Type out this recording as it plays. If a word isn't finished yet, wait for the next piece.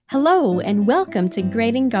Hello, and welcome to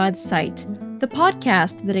Great in God's Sight, the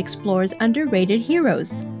podcast that explores underrated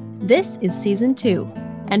heroes. This is Season 2,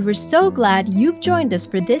 and we're so glad you've joined us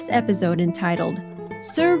for this episode entitled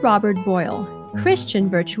Sir Robert Boyle, Christian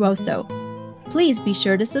Virtuoso. Please be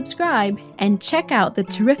sure to subscribe and check out the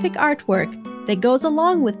terrific artwork that goes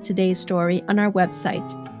along with today's story on our website,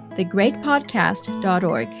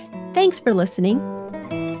 thegreatpodcast.org. Thanks for listening.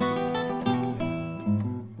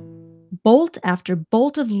 Bolt after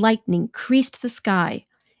bolt of lightning creased the sky,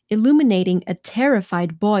 illuminating a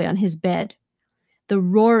terrified boy on his bed. The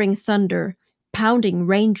roaring thunder, pounding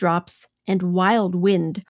raindrops, and wild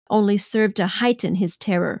wind only served to heighten his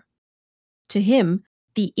terror. To him,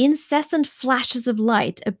 the incessant flashes of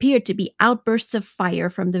light appeared to be outbursts of fire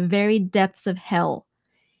from the very depths of hell.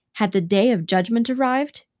 Had the day of judgment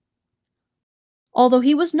arrived? Although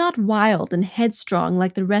he was not wild and headstrong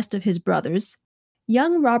like the rest of his brothers,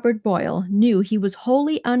 young Robert Boyle knew he was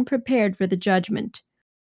wholly unprepared for the judgment.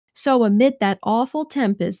 So amid that awful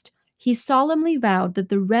tempest, he solemnly vowed that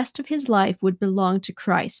the rest of his life would belong to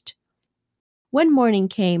Christ. When morning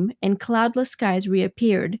came and cloudless skies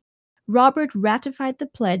reappeared, Robert ratified the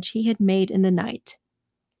pledge he had made in the night.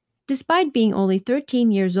 Despite being only 13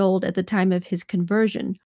 years old at the time of his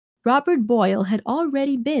conversion, Robert Boyle had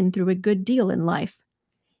already been through a good deal in life.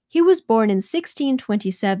 He was born in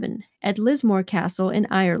 1627 at Lismore Castle in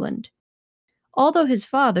Ireland. Although his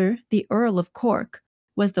father, the Earl of Cork,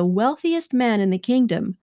 was the wealthiest man in the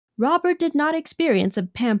kingdom, Robert did not experience a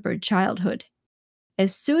pampered childhood.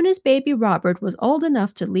 As soon as baby Robert was old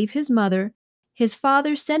enough to leave his mother, his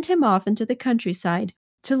father sent him off into the countryside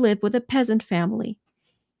to live with a peasant family.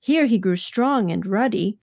 Here he grew strong and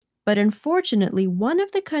ruddy, but unfortunately one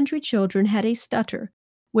of the country children had a stutter,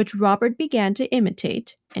 which Robert began to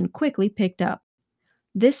imitate and quickly picked up.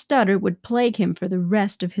 This stutter would plague him for the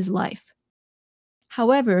rest of his life.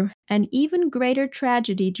 However, an even greater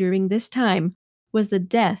tragedy during this time was the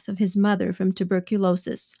death of his mother from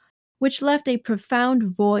tuberculosis, which left a profound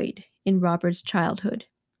void in Robert's childhood.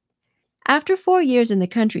 After 4 years in the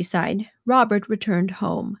countryside, Robert returned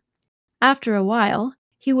home. After a while,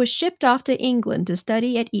 he was shipped off to England to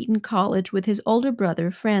study at Eton College with his older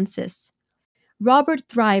brother, Francis. Robert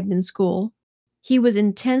thrived in school. He was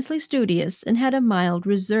intensely studious and had a mild,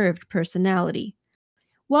 reserved personality.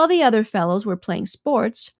 While the other fellows were playing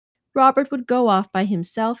sports, Robert would go off by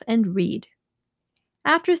himself and read.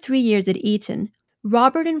 After 3 years at Eton,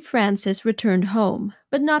 Robert and Francis returned home,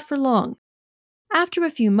 but not for long. After a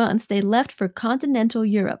few months, they left for continental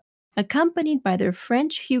Europe, accompanied by their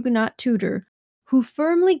French Huguenot tutor, who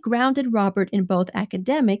firmly grounded Robert in both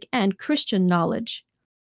academic and Christian knowledge.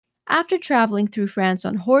 After traveling through France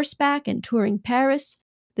on horseback and touring Paris,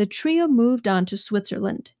 the trio moved on to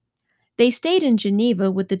Switzerland. They stayed in Geneva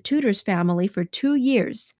with the tutor's family for 2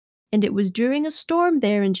 years, and it was during a storm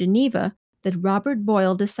there in Geneva that Robert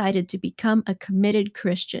Boyle decided to become a committed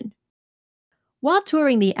Christian. While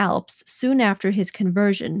touring the Alps soon after his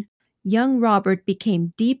conversion, young Robert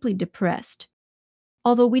became deeply depressed.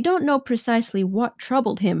 Although we don't know precisely what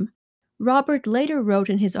troubled him, Robert later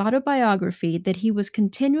wrote in his autobiography that he was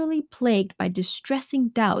continually plagued by distressing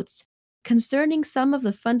doubts concerning some of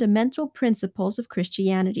the fundamental principles of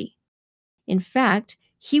Christianity. In fact,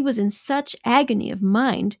 he was in such agony of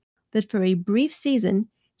mind that for a brief season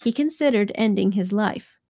he considered ending his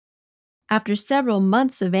life. After several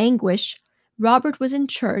months of anguish, Robert was in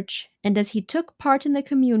church, and as he took part in the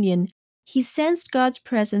communion, he sensed God's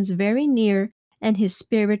presence very near and his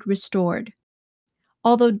spirit restored.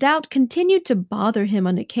 Although doubt continued to bother him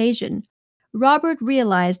on occasion, Robert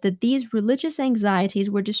realized that these religious anxieties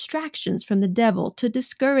were distractions from the devil to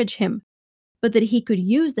discourage him, but that he could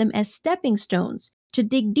use them as stepping stones to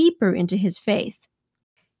dig deeper into his faith.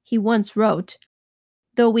 He once wrote,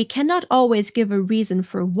 "Though we cannot always give a reason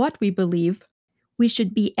for what we believe, we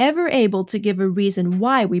should be ever able to give a reason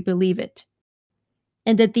why we believe it."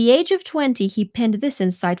 And at the age of 20, he penned this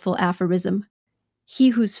insightful aphorism, "He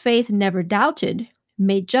whose faith never doubted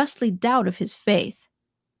may justly doubt of his faith."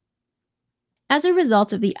 As a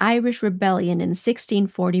result of the Irish Rebellion in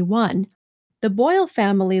 1641, the Boyle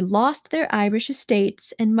family lost their Irish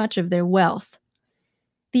estates and much of their wealth.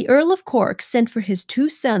 The Earl of Cork sent for his 2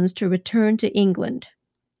 sons to return to England.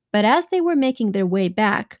 But as they were making their way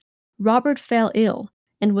back, Robert fell ill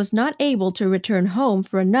and was not able to return home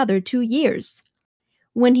for another 2 years.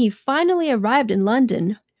 When he finally arrived in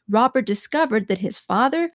London, Robert discovered that his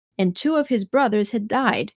father and 2 of his brothers had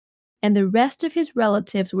died, and the rest of his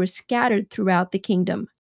relatives were scattered throughout the kingdom.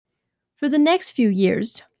 For the next few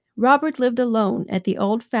years, Robert lived alone at the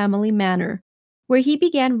old family manor, where he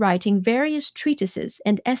began writing various treatises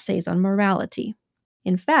and essays on morality.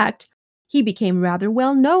 In fact, he became rather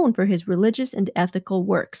well known for his religious and ethical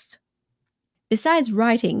works. Besides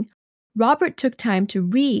writing, Robert took time to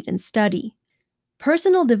read and study.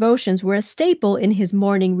 Personal devotions were a staple in his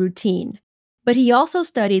morning routine, but he also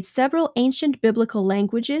studied several ancient biblical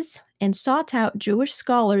languages and sought out Jewish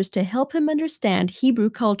scholars to help him understand Hebrew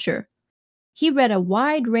culture. He read a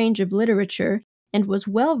wide range of literature and was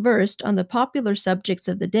well versed on the popular subjects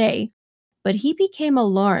of the day, but he became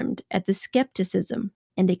alarmed at the skepticism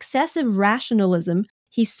and excessive rationalism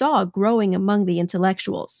he saw growing among the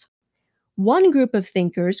intellectuals. One group of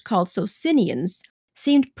thinkers, called Socinians,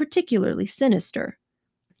 seemed particularly sinister.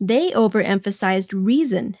 They overemphasized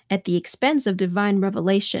reason at the expense of divine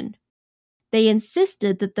revelation. They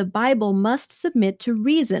insisted that the Bible must submit to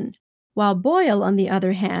reason, while Boyle, on the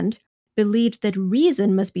other hand, believed that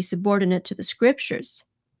reason must be subordinate to the scriptures.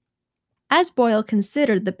 As Boyle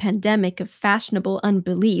considered the pandemic of fashionable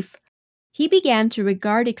unbelief, he began to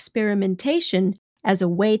regard experimentation as a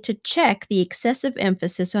way to check the excessive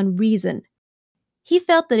emphasis on reason. He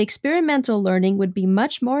felt that experimental learning would be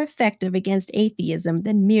much more effective against atheism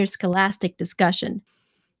than mere scholastic discussion.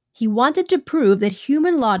 He wanted to prove that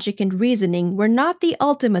human logic and reasoning were not the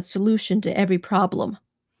ultimate solution to every problem.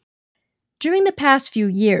 During the past few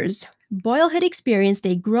years, Boyle had experienced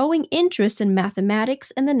a growing interest in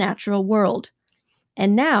mathematics and the natural world.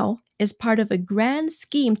 And now, as part of a grand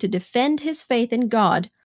scheme to defend his faith in God,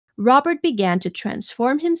 Robert began to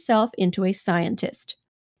transform himself into a scientist.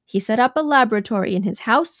 He set up a laboratory in his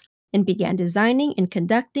house and began designing and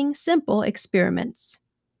conducting simple experiments.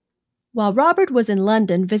 While Robert was in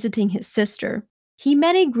London visiting his sister, he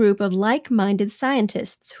met a group of like-minded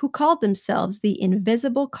scientists who called themselves the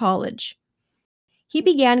Invisible College. He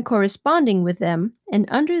began corresponding with them, and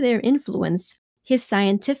under their influence, his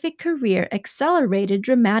scientific career accelerated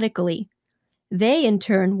dramatically. They, in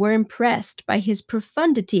turn, were impressed by his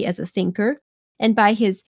profundity as a thinker and by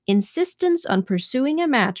his insistence on pursuing a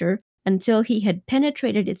matter until he had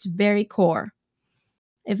penetrated its very core.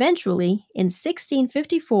 Eventually, in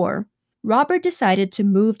 1654, Robert decided to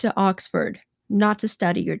move to Oxford, not to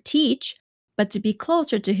study or teach, but to be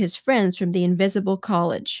closer to his friends from the Invisible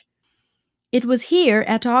College. It was here,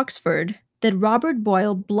 at Oxford, that Robert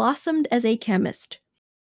Boyle blossomed as a chemist.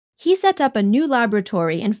 He set up a new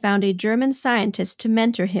laboratory and found a German scientist to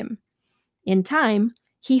mentor him. In time,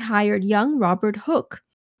 he hired young Robert Hooke,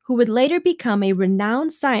 who would later become a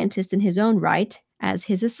renowned scientist in his own right, as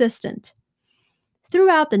his assistant.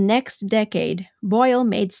 Throughout the next decade, Boyle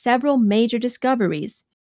made several major discoveries,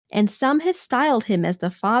 and some have styled him as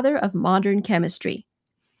the father of modern chemistry.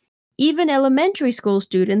 Even elementary school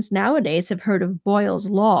students nowadays have heard of Boyle's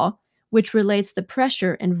law, which relates the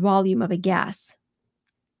pressure and volume of a gas.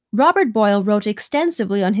 Robert Boyle wrote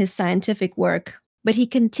extensively on his scientific work, but he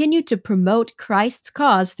continued to promote Christ's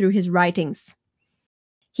cause through his writings.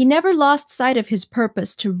 He never lost sight of his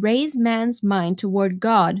purpose to raise man's mind toward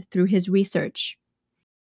God through his research.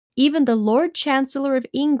 Even the Lord Chancellor of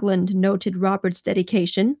England noted Robert's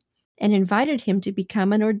dedication and invited him to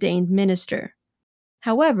become an ordained minister.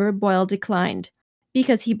 However, Boyle declined,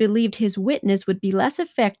 because he believed his witness would be less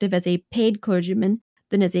effective as a paid clergyman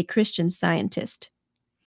than as a Christian scientist.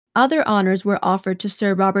 Other honors were offered to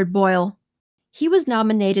Sir Robert Boyle. He was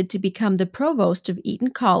nominated to become the provost of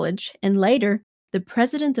Eton College and later the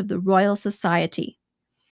president of the Royal Society.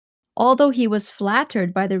 Although he was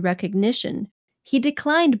flattered by the recognition, he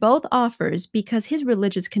declined both offers because his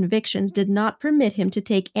religious convictions did not permit him to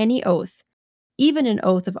take any oath, even an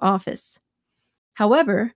oath of office.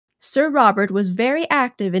 However, Sir Robert was very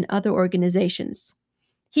active in other organizations.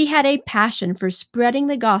 He had a passion for spreading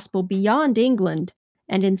the gospel beyond England,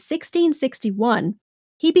 and in 1661,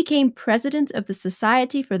 he became president of the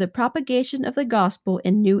Society for the Propagation of the Gospel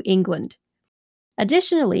in New England.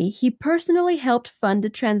 Additionally, he personally helped fund the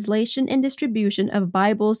translation and distribution of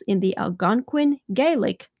Bibles in the Algonquin,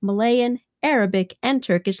 Gaelic, Malayan, Arabic, and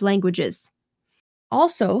Turkish languages.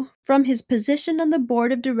 Also, from his position on the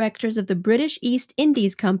board of directors of the British East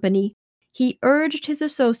Indies Company, he urged his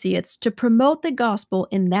associates to promote the gospel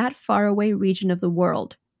in that faraway region of the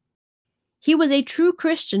world. He was a true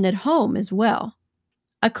Christian at home as well.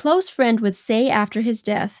 A close friend would say after his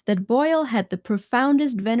death that Boyle had the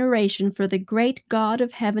profoundest veneration for the great God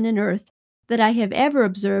of heaven and earth that I have ever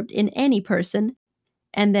observed in any person,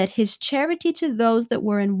 and that his charity to those that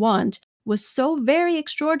were in want was so very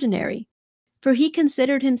extraordinary, for he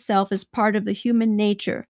considered himself as part of the human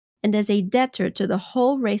nature and as a debtor to the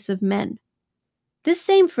whole race of men. This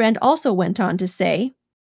same friend also went on to say,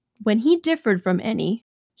 when he differed from any,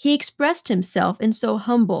 he expressed himself in so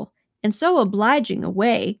humble and so obliging a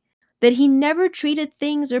way that he never treated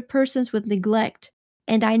things or persons with neglect,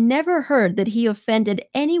 and I never heard that he offended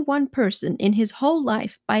any one person in his whole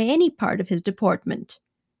life by any part of his deportment.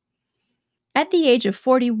 At the age of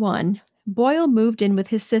 41, Boyle moved in with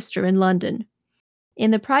his sister in London.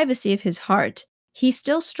 In the privacy of his heart, he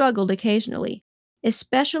still struggled occasionally,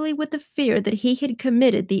 especially with the fear that he had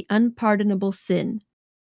committed the unpardonable sin.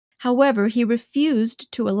 However, he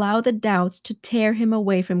refused to allow the doubts to tear him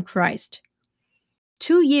away from Christ.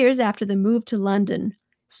 2 years after the move to London,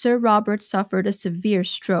 Sir Robert suffered a severe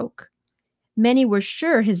stroke. Many were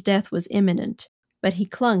sure his death was imminent, but he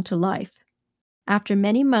clung to life. After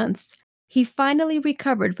many months, he finally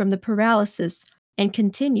recovered from the paralysis and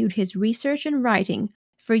continued his research and writing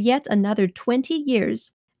for yet another 20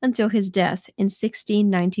 years until his death in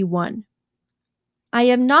 1691. I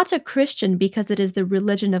am not a Christian because it is the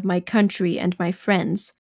religion of my country and my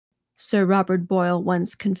friends, Sir Robert Boyle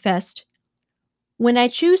once confessed. When I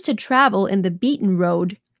choose to travel in the beaten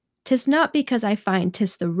road, 'tis not because I find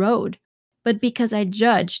 'tis the road, but because I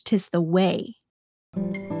judge 'tis the way.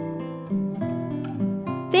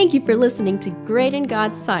 Thank you for listening to Great in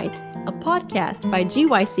God's Sight, a podcast by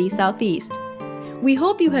GYC Southeast. We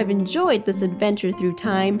hope you have enjoyed this adventure through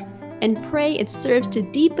time and pray it serves to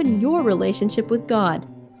deepen your relationship with God.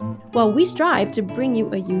 While we strive to bring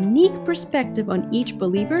you a unique perspective on each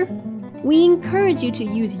believer, we encourage you to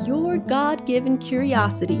use your God-given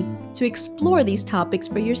curiosity to explore these topics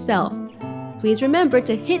for yourself. Please remember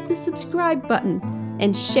to hit the subscribe button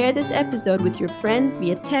and share this episode with your friends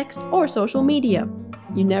via text or social media.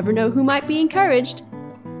 You never know who might be encouraged.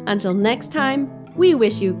 Until next time, we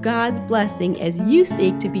wish you God's blessing as you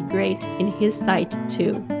seek to be great in His sight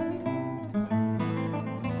too.